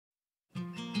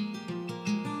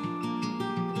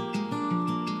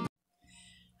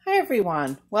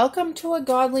everyone, welcome to A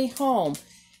Godly Home.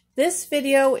 This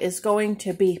video is going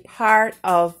to be part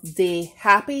of the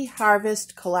Happy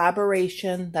Harvest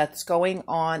collaboration that's going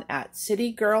on at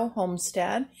City Girl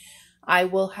Homestead. I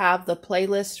will have the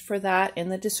playlist for that in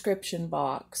the description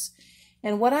box.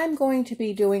 And what I'm going to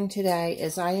be doing today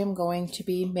is I am going to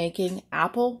be making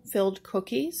apple-filled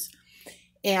cookies.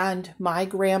 And my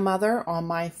grandmother on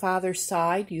my father's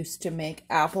side used to make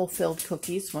apple-filled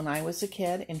cookies when I was a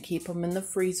kid and keep them in the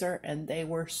freezer, and they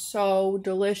were so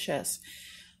delicious.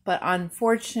 But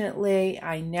unfortunately,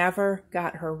 I never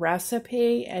got her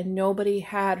recipe, and nobody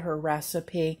had her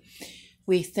recipe.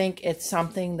 We think it's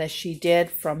something that she did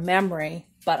from memory,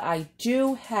 but I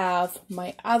do have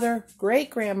my other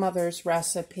great-grandmother's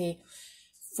recipe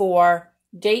for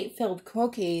date-filled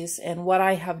cookies, and what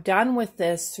I have done with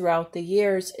this throughout the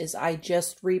years is I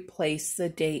just replace the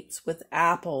dates with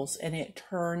apples, and it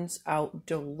turns out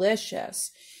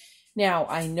delicious. Now,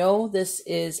 I know this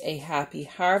is a Happy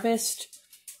Harvest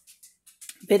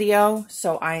video,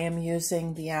 so I am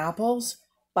using the apples,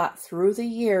 but through the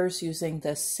years, using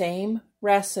the same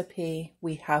recipe,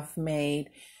 we have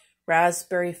made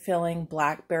raspberry filling,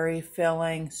 blackberry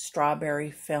filling,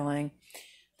 strawberry filling,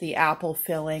 the apple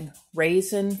filling,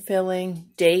 raisin filling,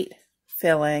 date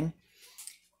filling,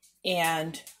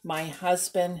 and my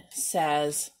husband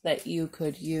says that you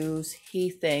could use, he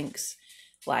thinks,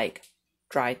 like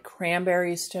dried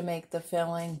cranberries to make the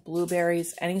filling,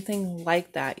 blueberries, anything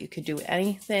like that. You could do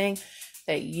anything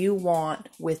that you want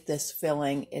with this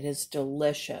filling. It is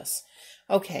delicious.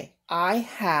 Okay, I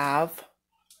have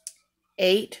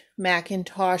 8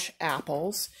 Macintosh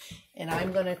apples, and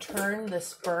I'm going to turn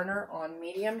this burner on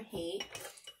medium heat,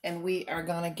 and we are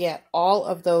going to get all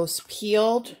of those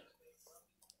peeled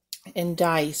and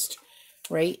diced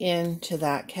right into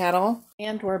that kettle.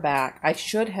 And we're back. I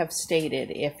should have stated,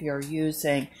 if you're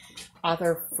using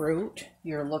other fruit,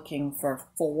 you're looking for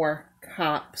 4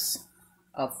 cups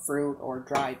of fruit or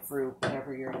dried fruit,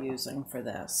 whatever you're using for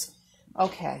this.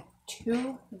 Okay,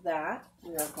 to that,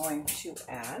 we are going to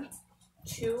add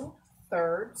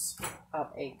 2/3 of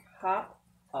a cup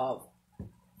of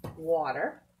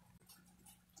water,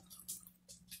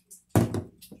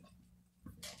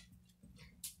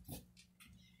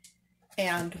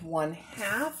 and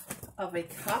 1/2 of a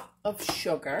cup of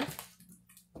sugar.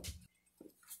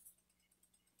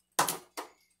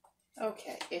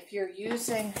 Okay, if you're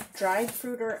using dried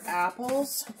fruit or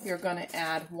apples, you're going to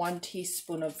add 1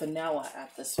 teaspoon of vanilla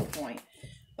at this point.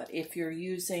 But if you're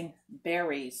using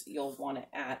berries, you'll want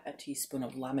to add a teaspoon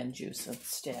of lemon juice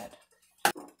instead.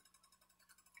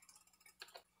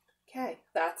 Okay,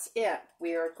 that's it.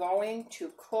 We are going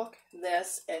to cook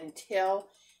this until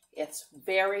it's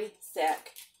very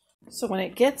thick. So when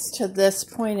it gets to this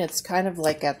point, it's kind of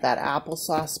like at that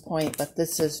applesauce point, but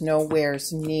this is nowhere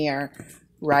near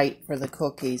right for the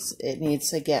cookies. It needs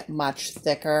to get much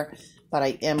thicker, but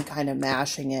I am kind of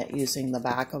mashing it using the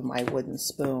back of my wooden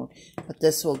spoon. But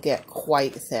this will get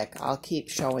quite thick. I'll keep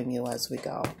showing you as we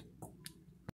go.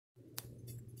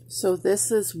 So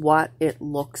this is what it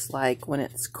looks like when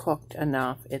it's cooked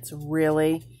enough. It's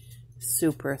really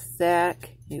super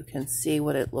thick. You can see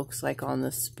what it looks like on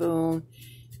the spoon.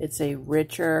 It's a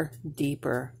richer,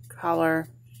 deeper color.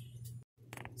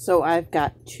 So I've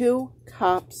got 2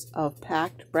 cups of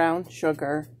packed brown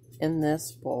sugar in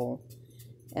this bowl.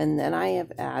 And then I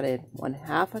have added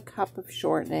 1/2 a cup of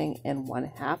shortening and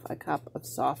 1/2 a cup of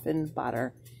softened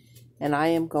butter. And I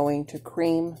am going to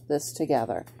cream this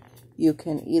together. You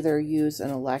can either use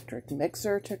an electric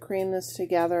mixer to cream this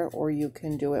together, or you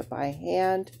can do it by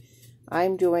hand.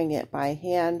 I'm doing it by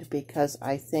hand because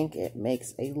I think it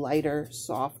makes a lighter,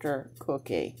 softer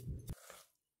cookie.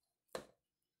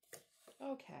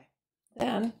 Okay,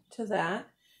 then to that,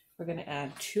 we're going to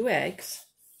add 2 eggs.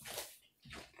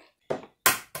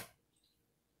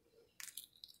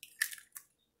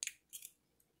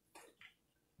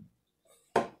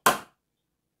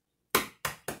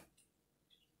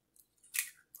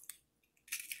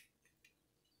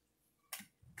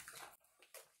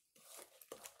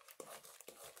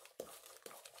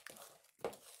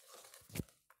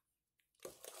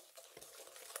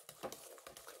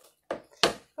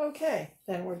 Okay,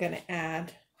 then we're going to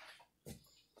add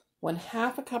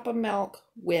 1/2 a cup of milk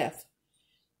with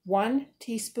 1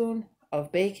 teaspoon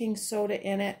of baking soda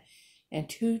in it and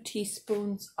 2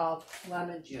 teaspoons of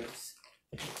lemon juice.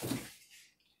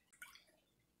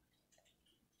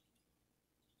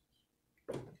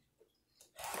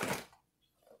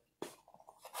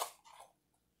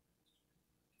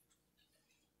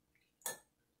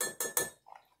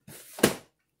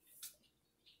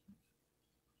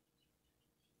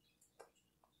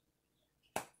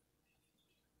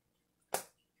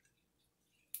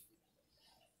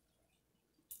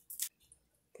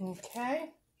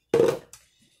 Okay,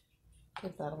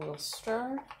 give that a little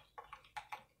stir.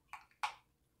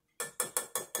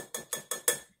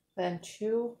 Then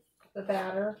to the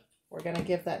batter, we're going to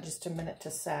give that just a minute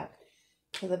to set.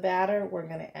 To the batter, we're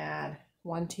going to add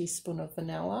 1 teaspoon of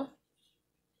vanilla.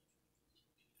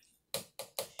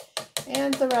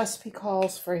 And the recipe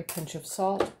calls for a pinch of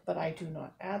salt, but I do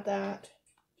not add that.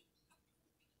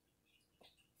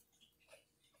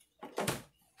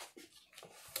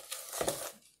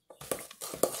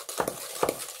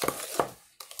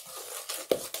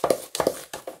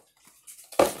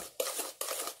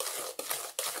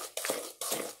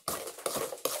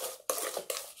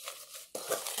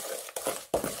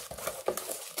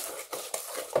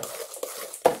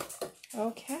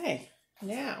 Okay,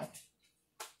 now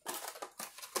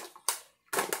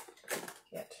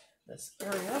get this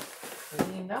area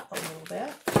cleaned up a little bit.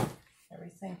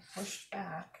 Everything pushed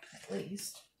back, at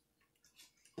least.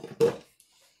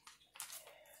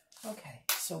 Okay,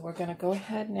 so we're going to go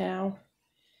ahead now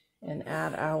and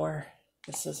add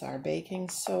this is our baking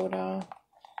soda,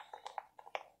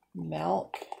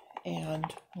 milk, and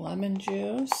lemon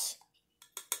juice.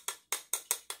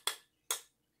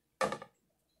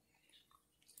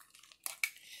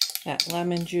 That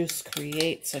lemon juice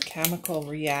creates a chemical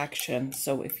reaction,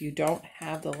 so if you don't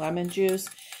have the lemon juice,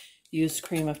 use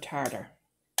cream of tartar.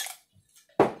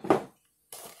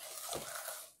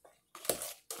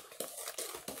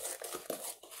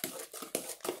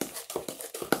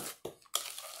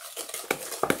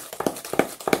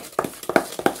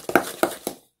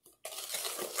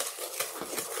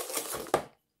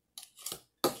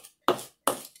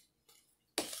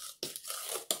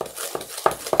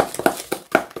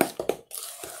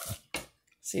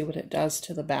 See what it does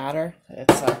to the batter?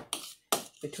 It's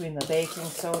between the baking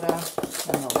soda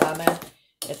and the lemon,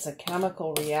 it's a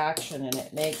chemical reaction and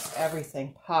it makes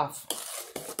everything puff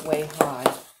way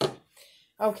high.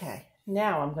 Okay,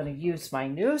 now I'm going to use my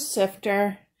new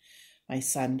sifter. My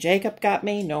son Jacob got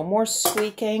me. No more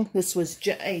squeaking. This was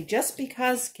a just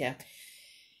because gift.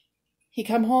 He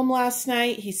come home last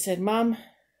night. He said, "Mom,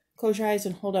 close your eyes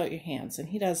and hold out your hands." And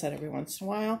he does that every once in a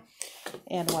while.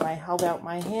 And when I held out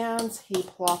my hands, he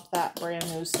plopped that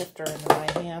brand new sifter into my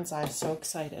hands. I was so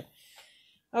excited.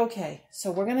 Okay,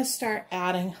 so we're going to start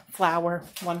adding flour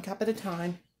 1 cup at a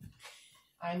time.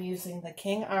 I'm using the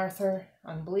King Arthur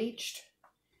unbleached.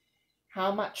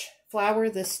 How much flour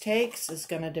this takes is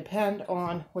going to depend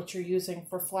on what you're using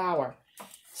for flour.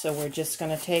 So we're just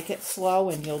going to take it slow,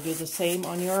 and you'll do the same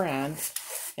on your end.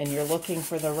 And you're looking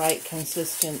for the right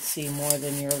consistency more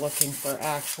than you're looking for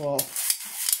actual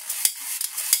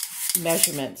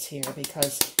measurements here,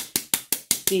 because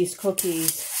these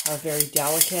cookies are very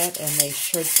delicate and they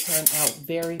should turn out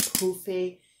very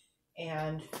poofy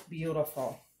and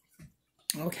beautiful.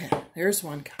 Okay, there's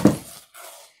 1 cup.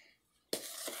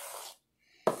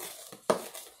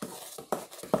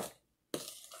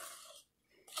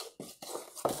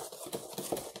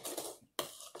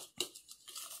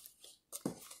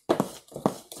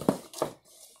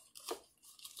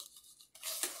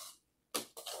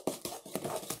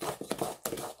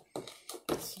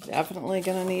 Definitely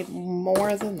going to need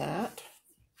more than that.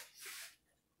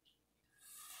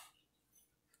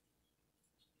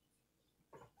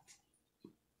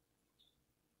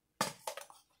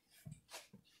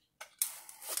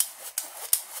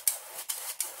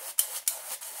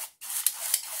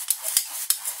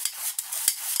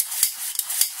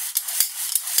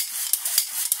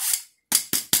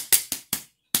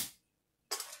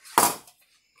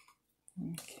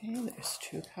 Okay, there's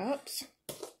 2 cups.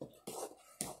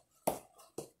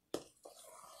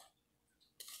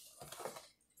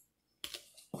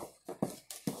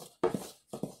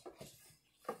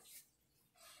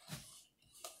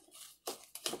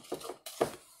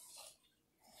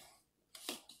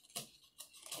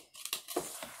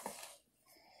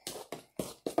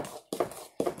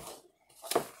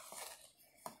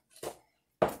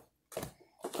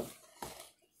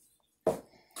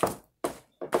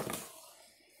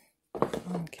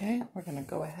 Okay, we're going to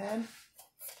go ahead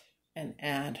and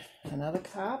add another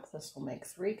cup. This will make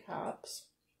 3 cups.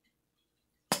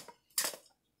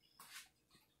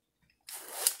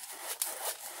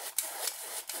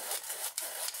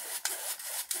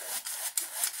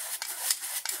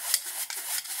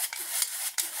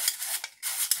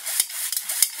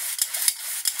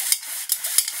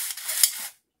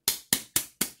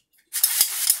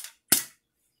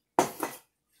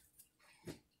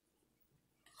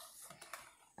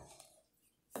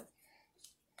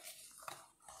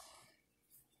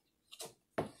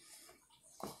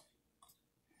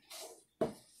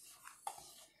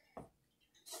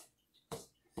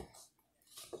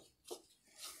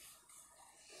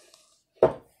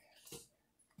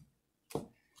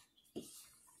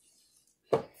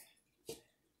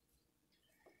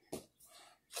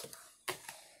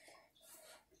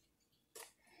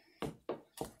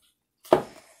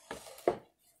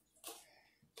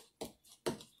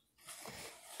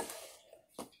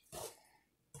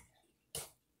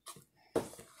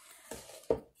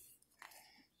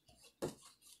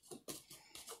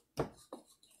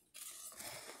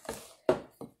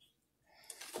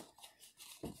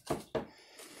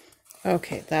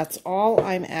 Okay, that's all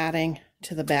I'm adding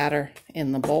to the batter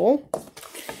in the bowl.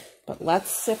 But let's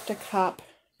sift a cup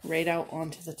right out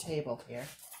onto the table here.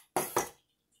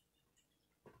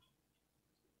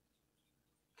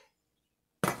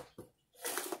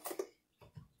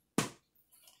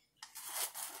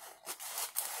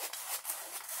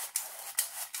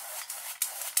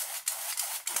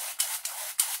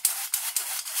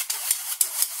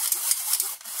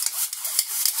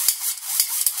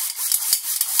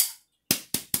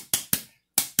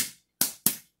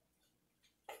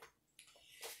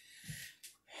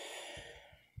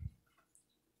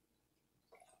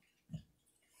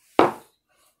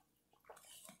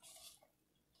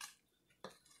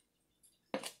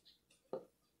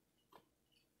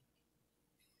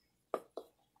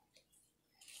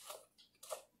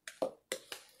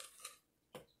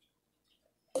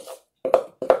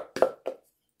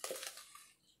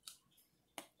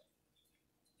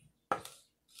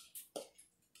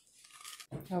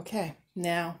 Okay,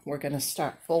 now we're going to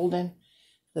start folding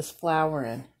this flour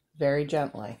in very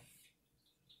gently.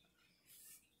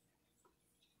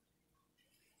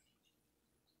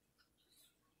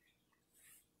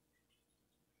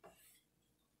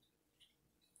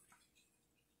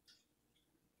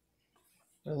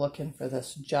 We're looking for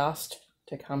this just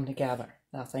to come together,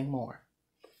 nothing more.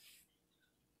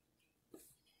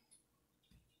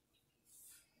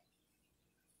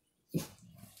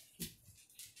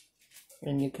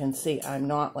 And you can see I'm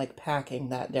not like packing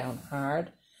that down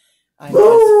hard. I'm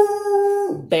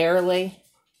just barely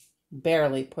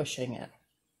pushing it.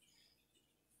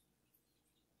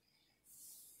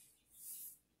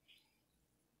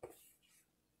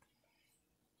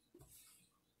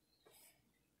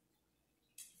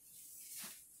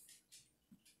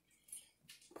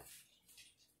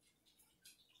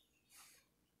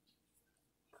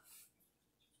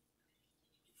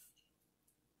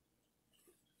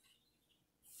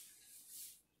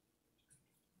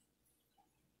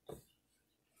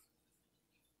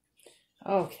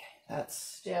 Okay, that's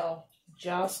still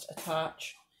just a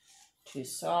touch too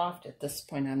soft. At this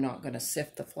point, I'm not going to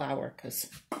sift the flour because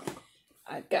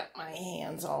I've got my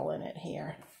hands all in it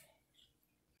here.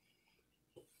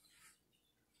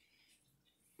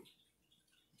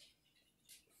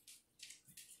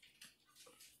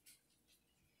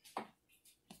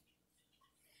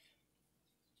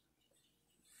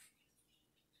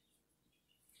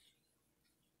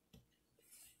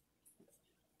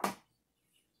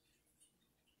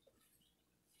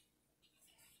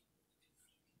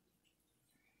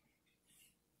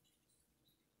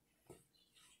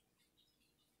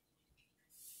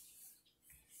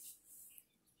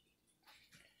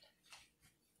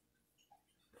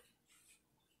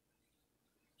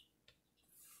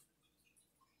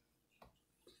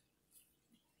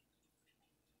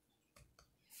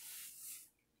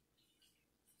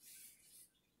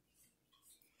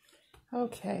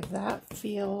 Okay, that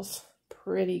feels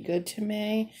pretty good to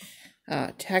me.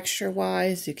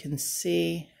 Texture-wise, you can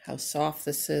see how soft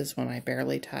this is when I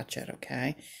barely touch it,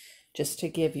 okay? Just to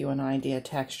give you an idea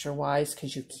texture-wise,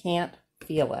 because you can't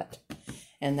feel it.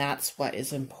 And that's what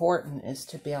is important, is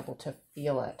to be able to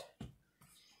feel it.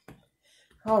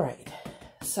 All right,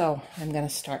 so I'm going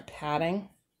to start patting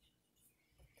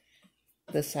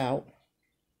this out.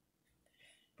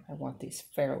 I want these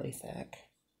fairly thick.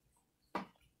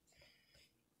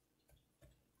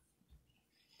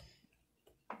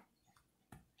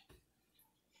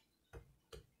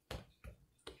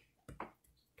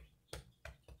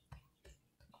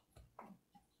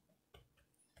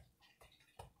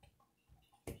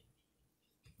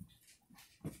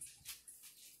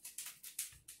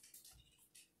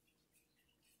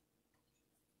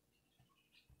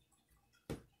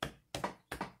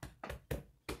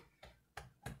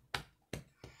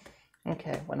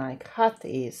 Okay, when I cut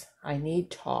these, I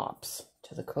need tops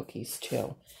to the cookies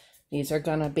too. These are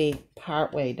going to be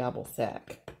partway double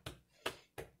thick.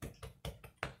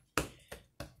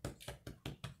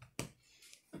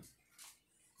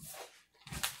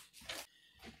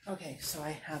 Okay, so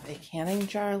I have a canning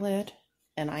jar lid,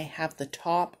 and I have the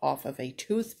top off of a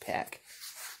toothpick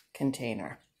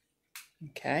container.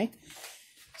 Okay,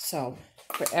 so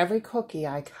for every cookie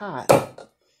I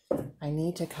cut, I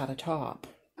need to cut a top.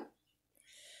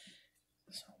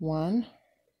 So 1,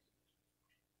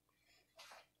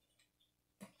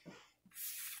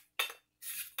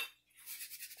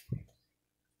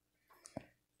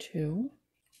 2,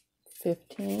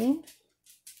 15,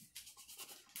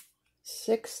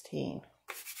 16,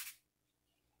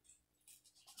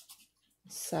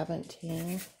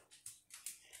 17.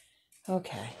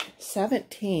 Okay,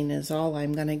 17 is all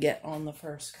I'm going to get on the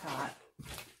first cut.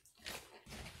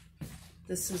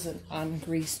 This is an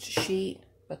ungreased sheet,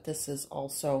 but this has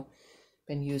also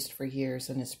been used for years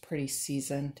and is pretty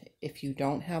seasoned. If you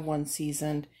don't have one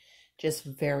seasoned, just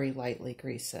very lightly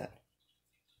grease it.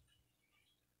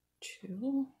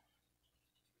 2.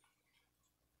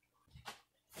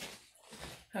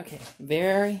 Okay,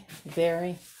 very,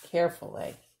 very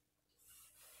carefully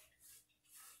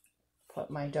put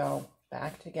my dough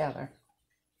back together.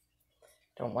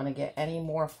 Don't want to get any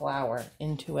more flour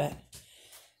into it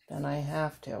than I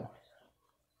have to.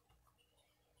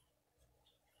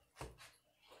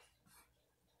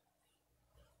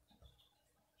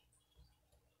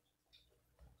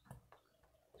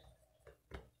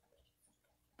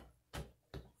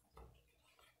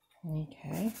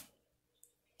 Okay.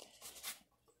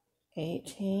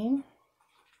 18.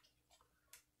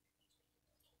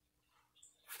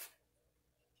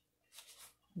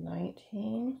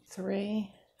 19,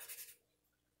 3,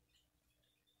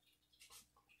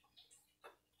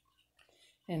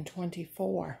 and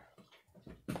 24.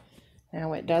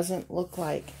 Now it doesn't look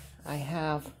like I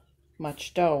have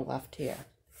much dough left here,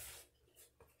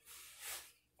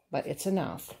 but it's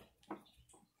enough.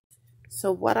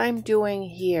 So what I'm doing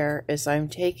here is I'm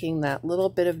taking that little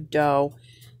bit of dough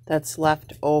that's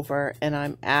left over and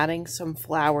I'm adding some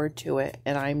flour to it,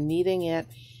 and I'm kneading it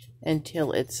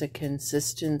until it's a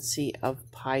consistency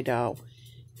of pie dough,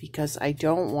 because I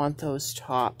don't want those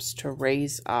tops to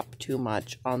raise up too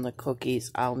much on the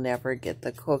cookies. I'll never get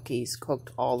the cookies cooked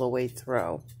all the way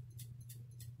through.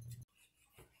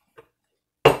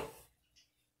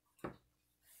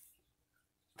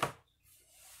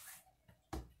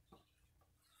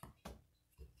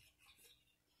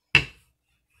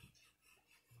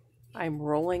 I'm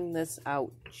rolling this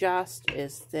out just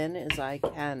as thin as I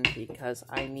can because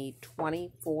I need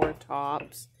 24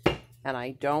 tops and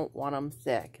I don't want them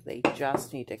thick. They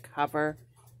just need to cover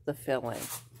the filling.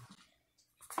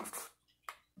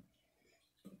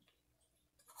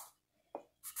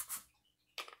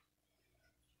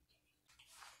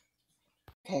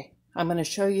 Okay, I'm going to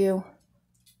show you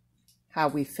how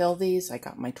we fill these. I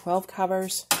got my 12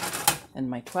 covers and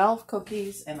my 12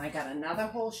 cookies, and I got another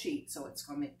whole sheet, so it's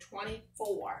going to make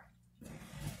 24.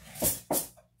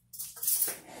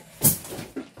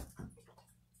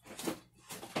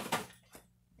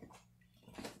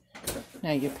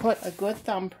 Now you put a good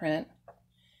thumbprint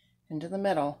into the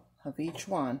middle of each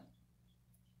one.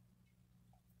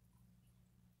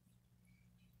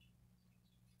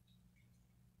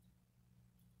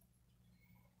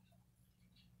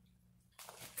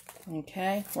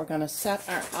 Okay, we're going to set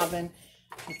our oven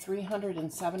to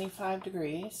 375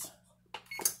 degrees.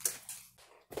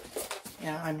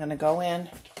 Now I'm going to go in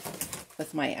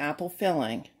with my apple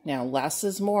filling. Now less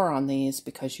is more on these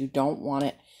because you don't want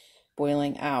it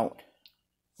boiling out.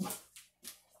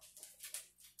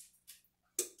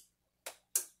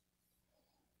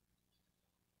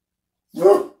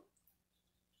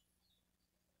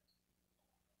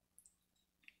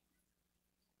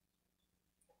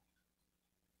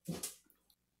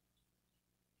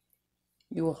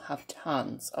 You will have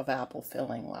tons of apple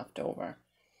filling left over.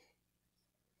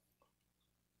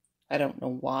 I don't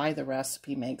know why the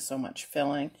recipe makes so much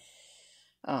filling.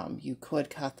 You could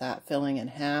cut that filling in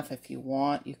half if you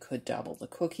want. You could double the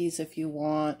cookies if you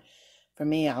want. For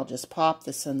me, I'll just pop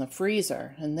this in the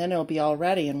freezer and then it'll be all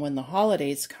ready. And when the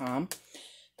holidays come,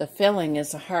 the filling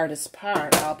is the hardest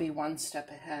part. I'll be one step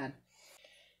ahead.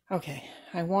 Okay,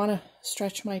 I want to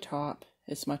stretch my top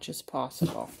as much as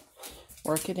possible.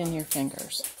 Work it in your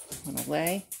fingers. I'm going to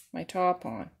lay my top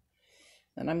on.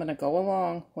 Then I'm going to go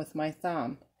along with my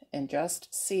thumb and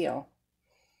just seal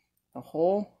the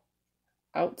whole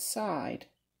outside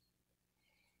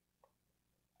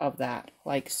of that,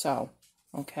 like so.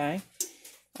 Okay?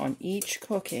 On each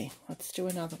cookie. Let's do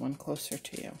another one closer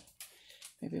to you.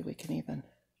 Maybe we can even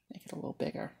make it a little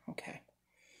bigger. Okay.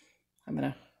 I'm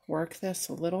going to work this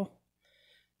a little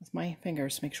with my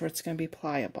fingers. Make sure it's going to be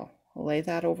pliable. I'll lay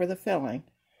that over the filling,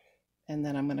 and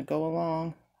then I'm going to go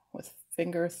along with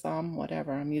finger, thumb,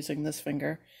 whatever. I'm using this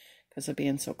finger because of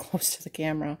being so close to the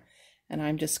camera, and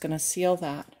I'm just going to seal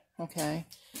that, okay,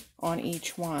 on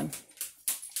each one,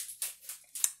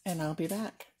 and I'll be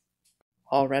back.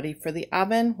 All ready for the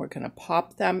oven. We're going to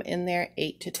pop them in there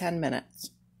 8 to 10 minutes.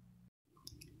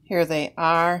 Here they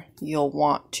are. You'll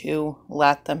want to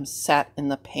let them set in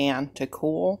the pan to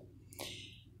cool.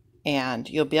 And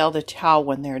you'll be able to tell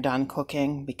when they're done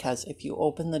cooking, because if you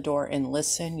open the door and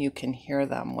listen, you can hear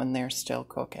them when they're still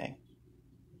cooking.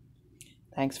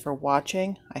 Thanks for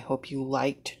watching. I hope you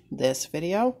liked this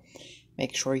video.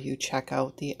 Make sure you check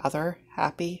out the other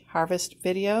Happy Harvest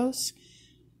videos.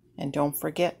 And don't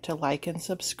forget to like and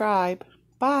subscribe.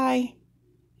 Bye!